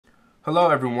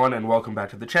Hello everyone and welcome back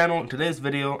to the channel. In today's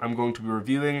video I'm going to be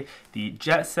reviewing the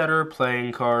Jetsetter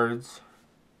playing cards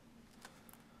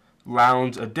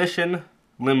Lounge Edition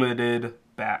limited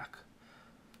back.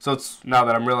 So it's now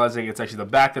that I'm realizing it's actually the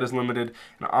back that is limited,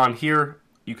 and on here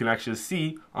you can actually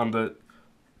see on the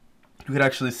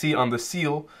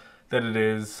seal that it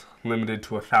is limited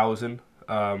to 1,000,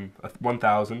 and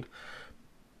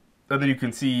then you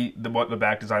can see what the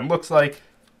back design looks like.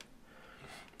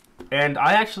 And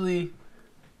I actually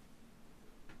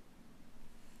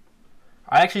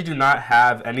do not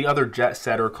have any other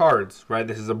Jetsetter cards, right?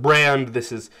 This is a brand,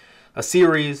 this is a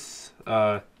series.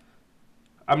 I'm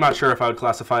not sure if I would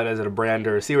classify it as a brand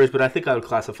or a series, but I think I would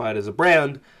classify it as a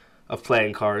brand of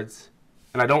playing cards.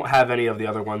 And I don't have any of the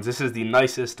other ones. This is the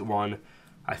nicest one,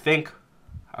 I think.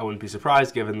 I wouldn't be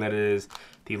surprised given that it is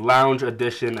the Lounge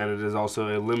Edition and it is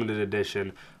also a limited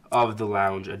edition of the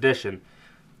Lounge Edition.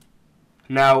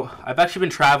 Now, I've actually been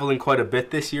traveling quite a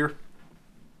bit this year,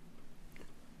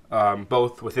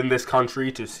 both within this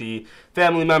country to see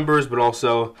family members, but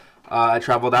also I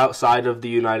traveled outside of the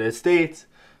United States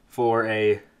for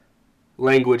a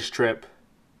language trip,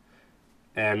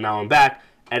 and now I'm back,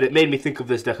 and it made me think of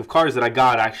this deck of cards that I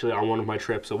got actually on one of my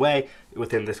trips away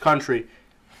within this country.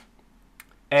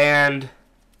 And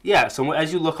yeah, so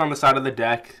as you look on the side of the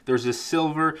deck, there's this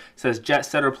silver, it says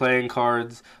Jetsetter playing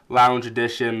cards, Lounge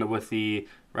Edition with the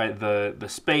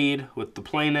spade with the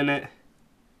plane in it.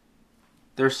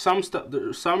 There's some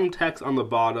text on the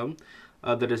bottom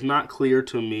that is not clear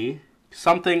to me.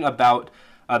 Something about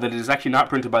that it is actually not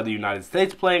printed by the United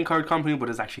States Playing Card Company, but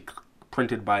is actually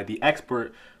printed by the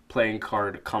Expert Playing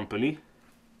Card Company.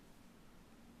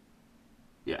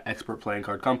 Yeah, Expert Playing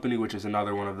Card Company, which is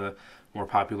another one of the more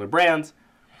popular brands.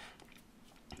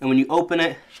 And when you open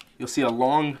it, you'll see a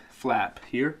long flap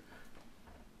here.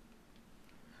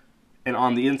 And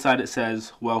on the inside it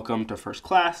says, "Welcome to First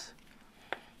Class,"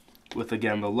 with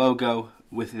again the logo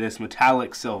with this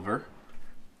metallic silver.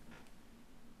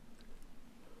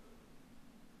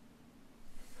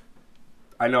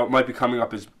 I know it might be coming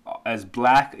up as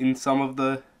black in some of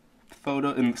the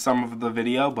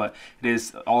video, but it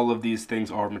is, all of these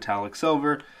things are metallic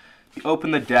silver. You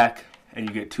open the deck and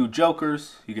you get two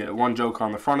jokers. You get one joker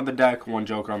on the front of the deck, one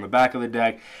joker on the back of the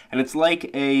deck, and it's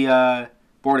like a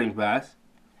boarding pass.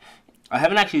 I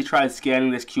haven't actually tried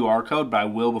scanning this QR code, but I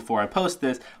will before I post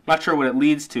this. I'm not sure what it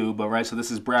leads to, but right, so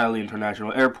this is Bradley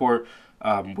International Airport,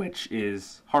 which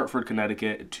is Hartford,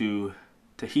 Connecticut to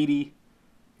Tahiti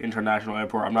International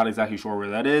Airport. I'm not exactly sure where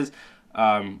that is,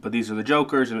 but these are the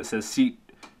jokers, and it says seat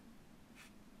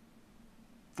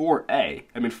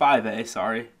 5A,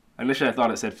 sorry. Initially I thought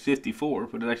it said 54,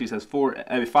 but it actually says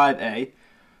 5A,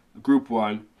 Group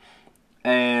 1,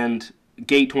 and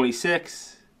Gate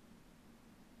 26,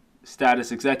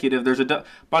 Status Executive. There's a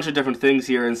bunch of different things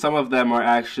here, and some of them are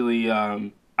actually,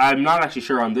 I'm not actually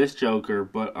sure on this joker,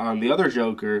 but on the other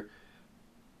joker,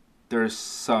 there's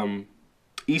some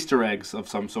Easter eggs of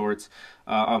some sorts,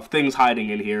 of things hiding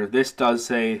in here. This does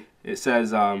say, it says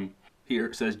here,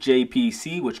 it says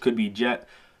JPC, which could be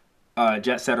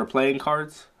Jetsetter playing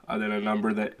cards, then a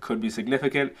number that could be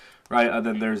significant, right?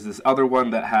 Then there's this other one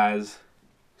that has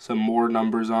some more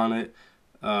numbers on it.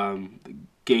 The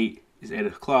gate is 8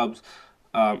 of clubs,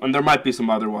 and there might be some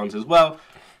other ones as well,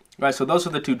 right? So those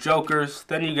are the two jokers.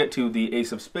 Then you get to the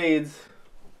ace of spades,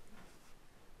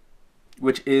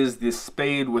 which is this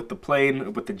spade with the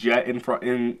plane, with the jet in front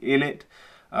in it.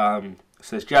 It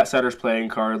says Jetsetters playing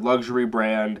card, luxury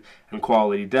brand, and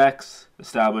quality decks,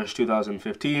 established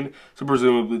 2015. So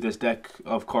presumably this deck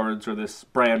of cards, or this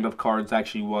brand of cards,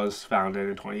 actually was founded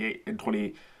in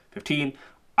 2015.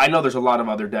 I know there's a lot of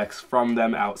other decks from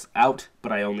them out,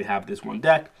 but I only have this one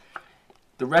deck.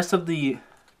 The rest of the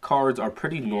cards are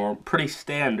pretty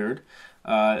standard.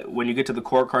 When you get to the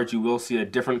court cards, you will see a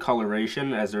different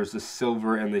coloration, as there's this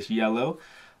silver and this yellow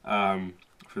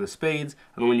for the spades.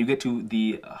 And when you get to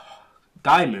the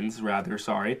diamonds,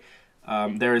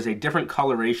 there is a different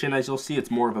coloration, as you'll see. It's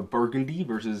more of a burgundy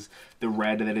versus the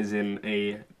red that is in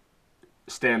a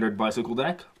standard bicycle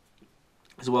deck,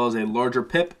 as well as a larger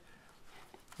pip,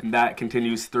 and that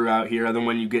continues throughout here. And then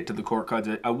when you get to the court cards,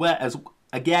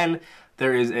 again,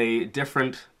 there is a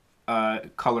different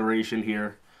coloration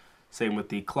here. Same with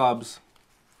the clubs.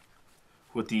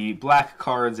 With the black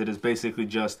cards, it is basically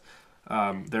just,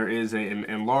 there is an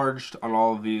enlarged on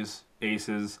all of these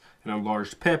aces, an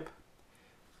enlarged pip.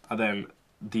 And then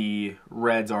the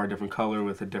reds are a different color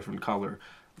with a different color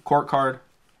court card,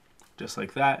 just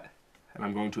like that. And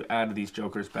I'm going to add these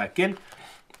jokers back in.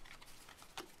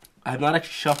 I have not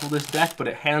actually shuffled this deck, but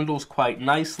it handles quite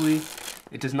nicely.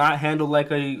 It does not handle like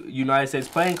a United States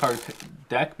playing card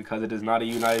deck because it is not a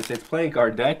United States playing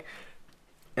card deck.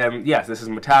 And yes, this is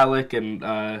metallic and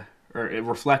or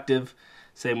reflective.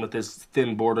 Same with this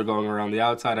thin border going around the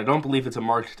outside. I don't believe it's a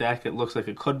marked deck. It looks like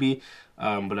it could be,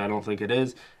 but I don't think it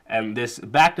is. And this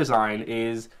back design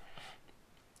is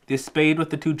this spade with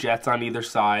the two jets on either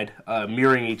side,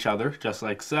 mirroring each other, just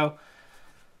like so.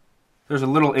 There's a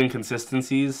little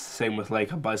inconsistencies, same with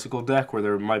like a bicycle deck, where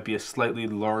there might be a slightly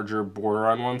larger border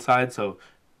on one side. So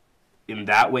in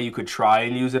that way, you could try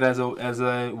and use it as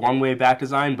a one-way back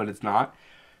design, but it's not.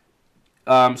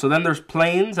 So then there's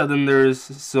planes, and then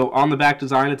so on the back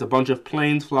design, it's a bunch of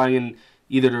planes flying in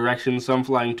either direction. Some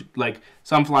flying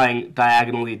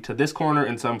diagonally to this corner,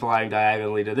 and some flying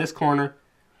diagonally to this corner,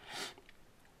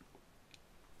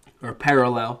 or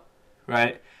parallel,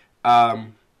 right?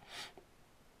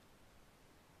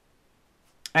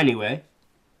 Anyway,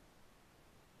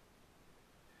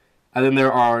 and then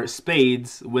there are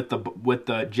spades with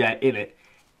the jet in it.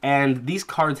 And these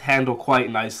cards handle quite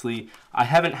nicely. I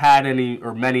haven't had any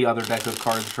or many other decks of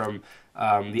cards from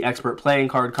the Expert Playing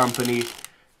Card Company.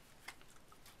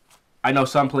 I know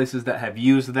some places that have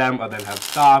used them, and then have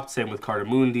stopped. Same with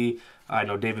Cardamundi. I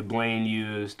know David Blaine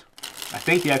used, I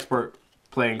think, the Expert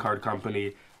Playing Card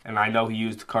Company, and I know he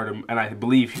used and I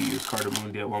believe he used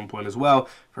Cardamundi at one point as well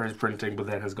for his printing, but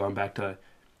then has gone back to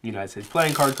United States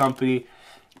Playing Card Company.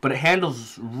 But it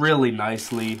handles really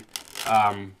nicely.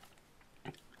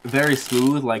 Very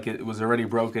smooth, like it was already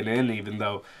broken in, even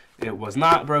though it was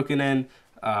not broken in.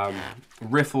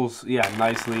 Riffles, yeah,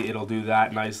 nicely. It'll do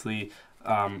that nicely.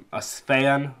 A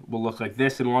fan will look like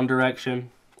this in one direction.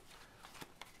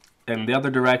 In the other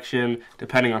direction,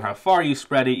 depending on how far you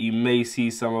spread it, you may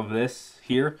see some of this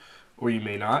here, or you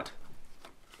may not.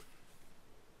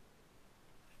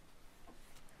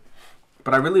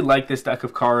 But I really like this deck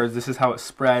of cards. This is how it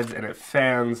spreads and it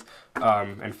fans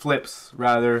and flips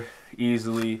rather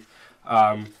easily.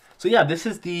 So yeah, this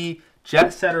is the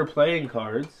Jetsetter playing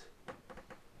cards.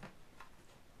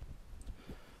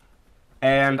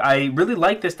 And I really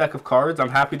like this deck of cards. I'm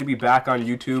happy to be back on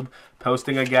YouTube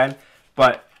posting again.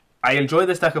 But I enjoy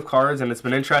this deck of cards, and it's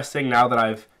been interesting now that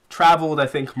I've traveled, I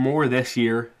think, more this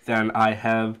year than I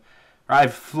have, or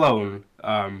I've flown.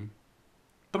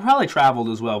 But probably traveled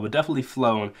as well, but definitely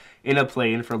flown in a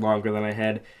plane for longer than I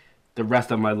had the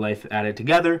rest of my life added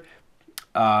together.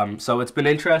 So it's been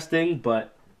interesting,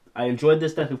 but I enjoyed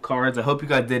this deck of cards. I hope you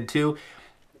guys did too.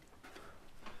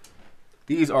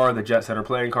 These are the Jetsetter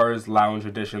playing cards, Lounge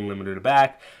Edition, limited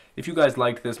back. If you guys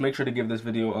liked this, make sure to give this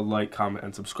video a like, comment,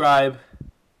 and subscribe.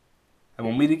 And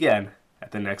we'll meet again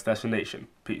at the next destination.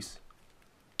 Peace.